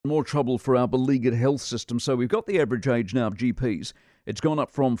More trouble for our beleaguered health system. So we've got the average age now of GPs. It's gone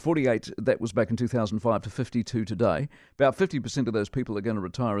up from 48, that was back in 2005, to 52 today. About 50% of those people are going to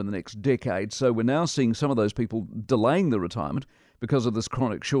retire in the next decade. So we're now seeing some of those people delaying the retirement because of this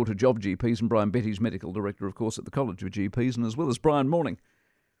chronic shortage of GPs. And Bryan Betty's medical director, of course, at the College of GPs, and as well as Bryan, morning.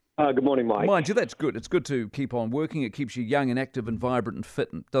 Good morning, Mike. Mind you, that's good. It's good to keep on working. It keeps you young and active and vibrant and fit,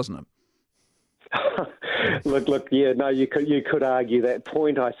 doesn't it? You could argue that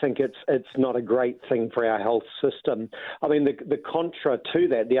point. I think it's not a great thing for our health system. I mean, the contra to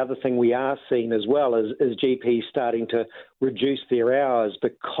that, the other thing we are seeing as well is GPs starting to reduce their hours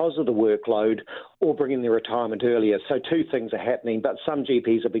because of the workload or bringing their retirement earlier. So two things are happening, but some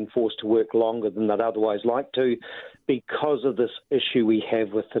GPs are being forced to work longer than they'd otherwise like to because of this issue we have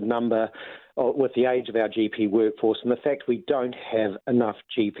with the age of our GP workforce and the fact we don't have enough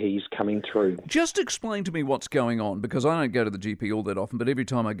GPs coming through. Just explain to me what's going on, because I don't go to the GP all that often, but every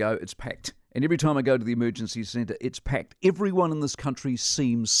time I go, it's packed. And every time I go to the emergency centre, it's packed. Everyone in this country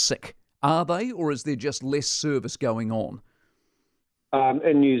seems sick. Are they, or is there just less service going on?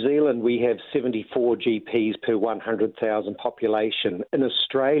 In New Zealand, we have 74 GPs per 100,000 population. In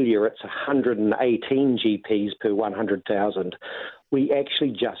Australia, it's 118 GPs per 100,000. We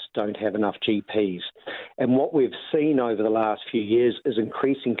actually just don't have enough GPs. And what we've seen over the last few years is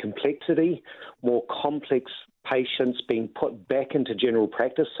increasing complexity, more complex patients being put back into general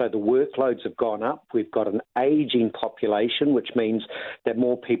practice, so the workloads have gone up. We've got an ageing population, which means that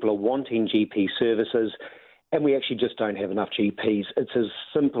more people are wanting GP services, and we actually just don't have enough GPs. It's as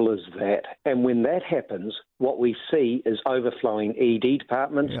simple as that. And when that happens, what we see is overflowing ED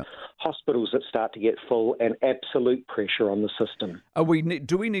departments, hospitals that start to get full, and absolute pressure on the system.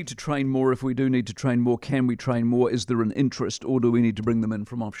 Do we need to train more? If we do need to train more, can we train more? Is there an interest, or do we need to bring them in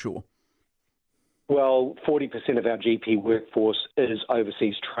from offshore? Well, 40% of our GP workforce is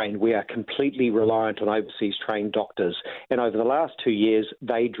overseas trained. We are completely reliant on overseas trained doctors. And over the last 2 years,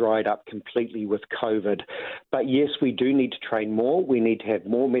 they dried up completely with COVID. But yes, we do need to train more. We need to have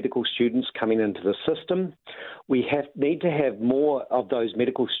more medical students coming into the system. We need to have more of those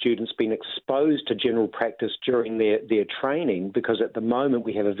medical students being exposed to general practice during their training, because at the moment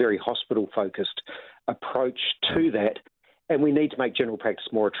we have a very hospital-focused approach to that. And we need to make general practice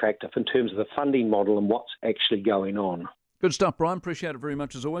more attractive in terms of the funding model and what's actually going on. Good stuff, Bryan. Appreciate it very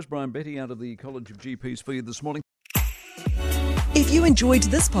much as always. Bryan Betty out of the College of GPs for you this morning. If you enjoyed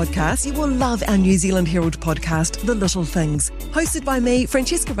this podcast, you will love our New Zealand Herald podcast, The Little Things, hosted by me,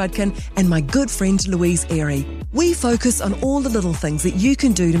 Francesca Rudkin, and my good friend Louise Airy. We focus on all the little things that you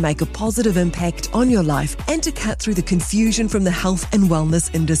can do to make a positive impact on your life and to cut through the confusion from the health and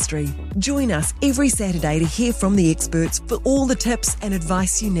wellness industry. Join us every Saturday to hear from the experts for all the tips and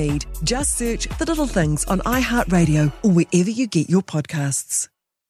advice you need. Just search The Little Things on iHeartRadio or wherever you get your podcasts.